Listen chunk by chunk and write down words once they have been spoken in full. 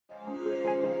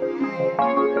Good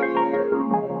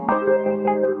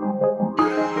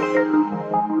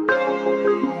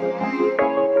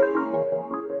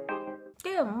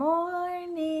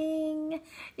morning.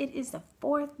 It is the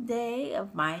 4th day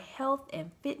of my health and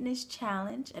fitness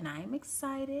challenge, and I am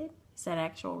excited. It's an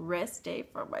actual rest day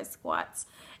for my squats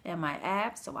and my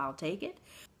abs, so I'll take it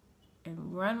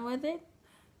and run with it.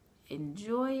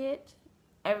 Enjoy it.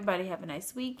 Everybody have a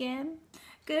nice weekend.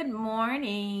 Good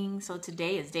morning. So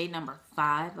today is day number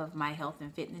 5 of my health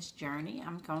and fitness journey.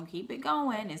 I'm going to keep it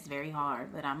going. It's very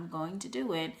hard, but I'm going to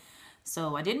do it.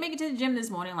 So I didn't make it to the gym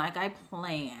this morning like I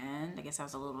planned. I guess I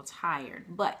was a little tired,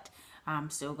 but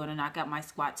I'm still going to knock out my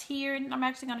squats here, and I'm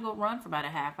actually going to go run for about a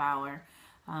half hour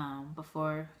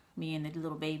before me and the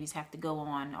little babies have to go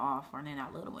on off, or they're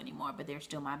not little anymore, but they're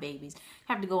still my babies,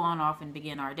 have to go on off and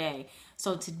begin our day.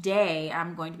 So today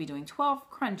I'm going to be doing 12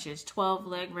 crunches, 12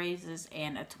 leg raises,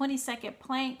 and a 20-second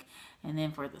plank. And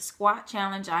then for the squat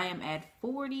challenge, I am at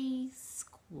 40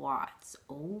 squats.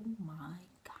 Oh my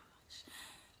gosh.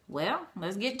 Well,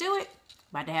 let's get to it.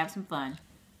 About to have some fun.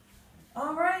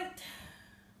 All right.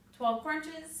 12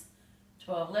 crunches,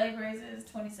 12 leg raises,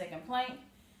 20-second plank.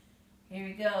 Here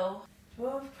we go.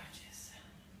 12 crunches.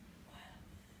 1,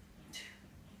 2,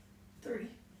 3.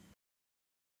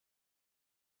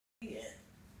 Yeah.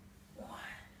 1,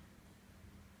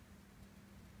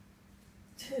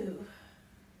 2.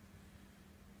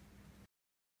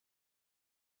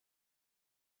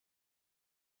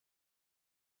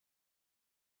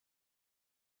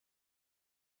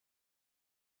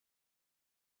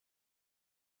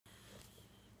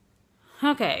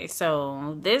 Okay,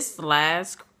 so this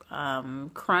last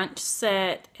crunch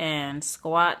set and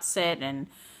squat set and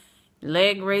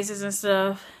leg raises and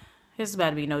stuff, this is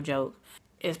about to be no joke.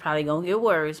 It's probably gonna get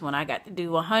worse when I got to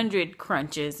do 100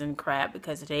 crunches and crap,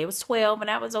 because today was 12 and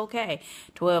that was okay.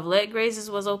 12 leg raises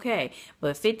was okay,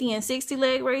 but 50 and 60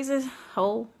 leg raises,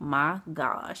 oh my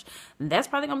gosh, that's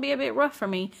probably gonna be a bit rough for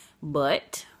me,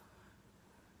 but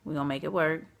we're gonna make it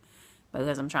work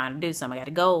because I'm trying to do something. I got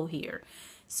a goal here.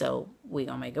 So we're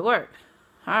going to make it work.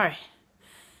 All right.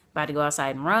 About to go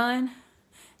outside and run.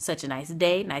 Such a nice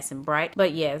day, nice and bright.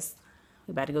 But yes,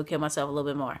 we about to go kill myself a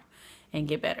little bit more and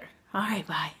get better. All right,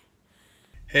 bye.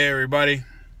 Hey, everybody.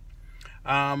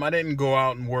 I didn't go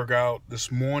out and work out this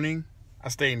morning. I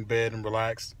stayed in bed and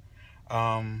relaxed.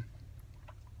 Only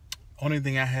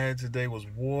thing I had today was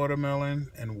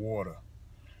watermelon and water.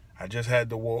 I just had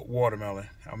the watermelon.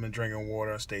 I've been drinking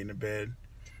water. I stayed in the bed.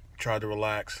 Tried to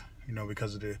relax. You know,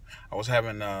 because of I was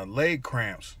having leg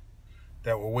cramps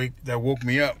that woke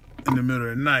me up in the middle of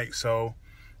the night. So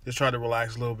just try to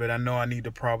relax a little bit. I know I need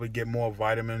to probably get more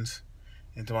vitamins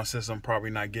into my system.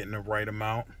 Probably not getting the right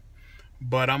amount.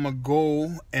 But I'm going to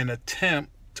go and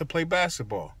attempt to play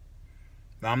basketball.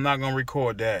 Now, I'm not going to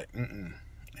record that.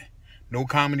 No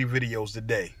comedy videos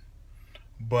today.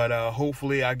 But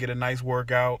hopefully I get a nice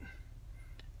workout.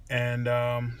 And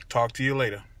talk to you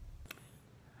later.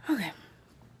 Okay.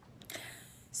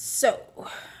 So,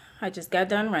 I just got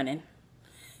done running.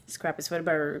 This crap is for the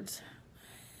birds.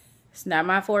 It's not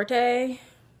my forte.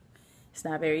 It's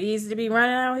not very easy to be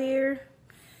running out here.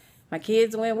 My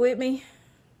kids went with me.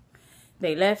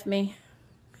 They left me.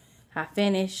 I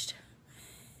finished.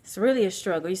 It's really a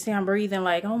struggle. You see I'm breathing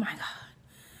like, oh my God.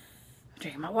 I'm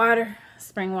drinking my water.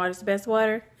 Spring water is the best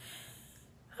water.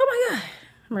 Oh my God.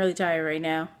 I'm really tired right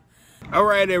now. All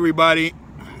right, everybody.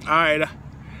 All right.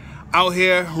 Out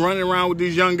here running around with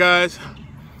these young guys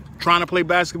trying to play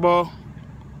basketball.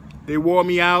 They wore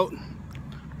me out.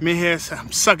 I'm in here, I'm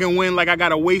sucking wind like I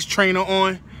got a waist trainer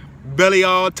on. Belly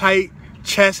all tight.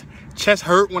 Chest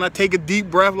hurt when I take a deep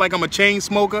breath like I'm a chain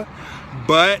smoker.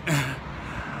 But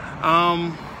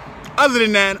other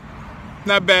than that,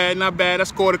 not bad, not bad. I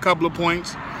scored a couple of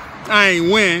points. I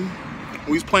ain't win.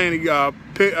 We was playing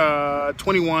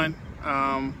 21.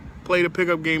 Played a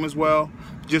pickup game as well.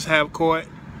 Just have court.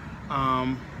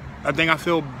 I think I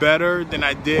feel better than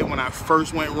I did when I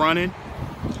first went running,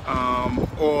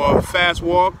 or fast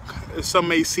walk, as some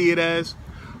may see it as,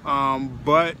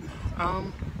 but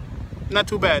not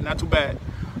too bad, not too bad.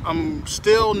 I'm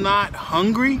still not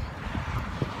hungry,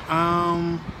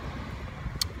 but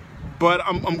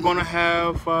I'm gonna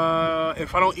have,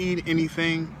 if I don't eat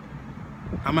anything,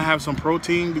 I'm gonna have some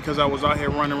protein because I was out here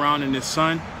running around in this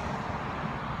sun,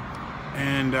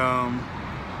 and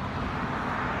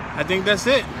I think that's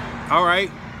it. All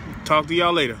right. Talk to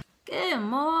y'all later. Good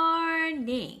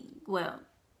morning. Well,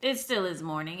 it still is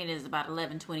morning. It is about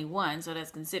 11:21, so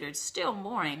that's considered still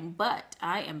morning, but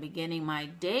I am beginning my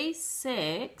day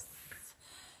 6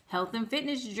 health and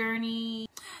fitness journey.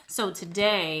 So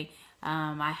today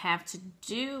I have to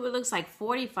do, it looks like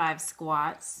 45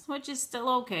 squats, which is still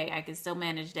okay. I can still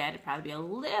manage that. It'd probably be a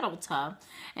little tough.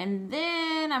 And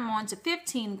then I'm on to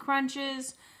 15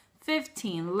 crunches,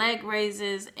 15 leg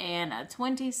raises, and a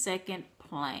 20-second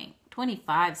plank.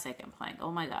 25-second plank.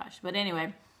 Oh my gosh. But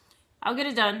anyway, I'll get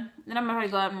it done. Then I'm going to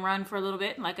go out and run for a little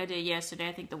bit like I did yesterday.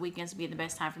 I think the weekends would be the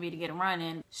best time for me to get a run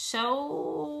in.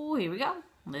 So here we go.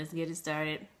 Let's get it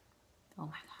started. Oh my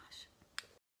gosh.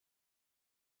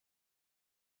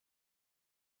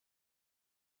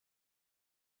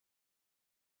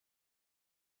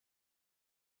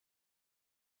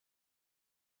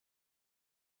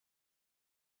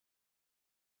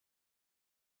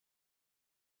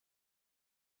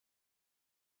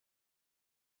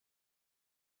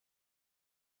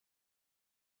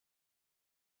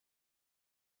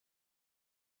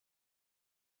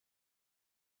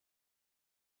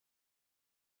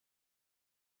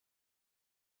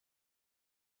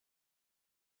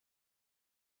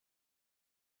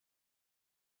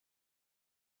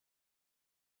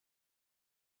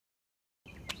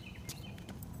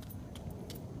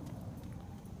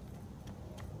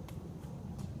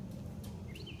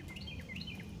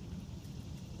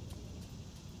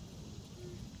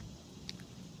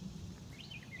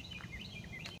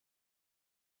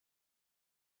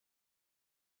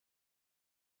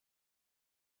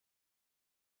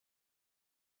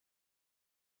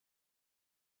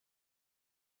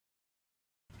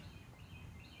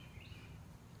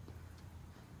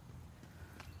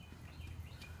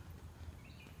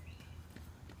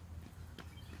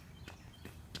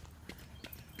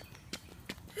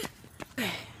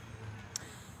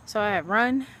 So I have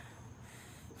run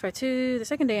for the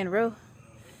second day in a row.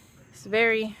 It's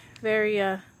very, very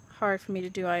hard for me to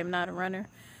do. I am not a runner,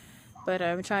 but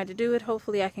I'm trying to do it.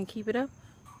 Hopefully I can keep it up.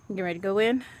 I'm getting ready to go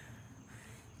in,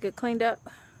 get cleaned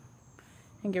up,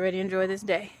 and get ready to enjoy this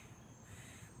day.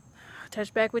 I'll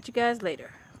touch back with you guys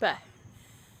later. Bye.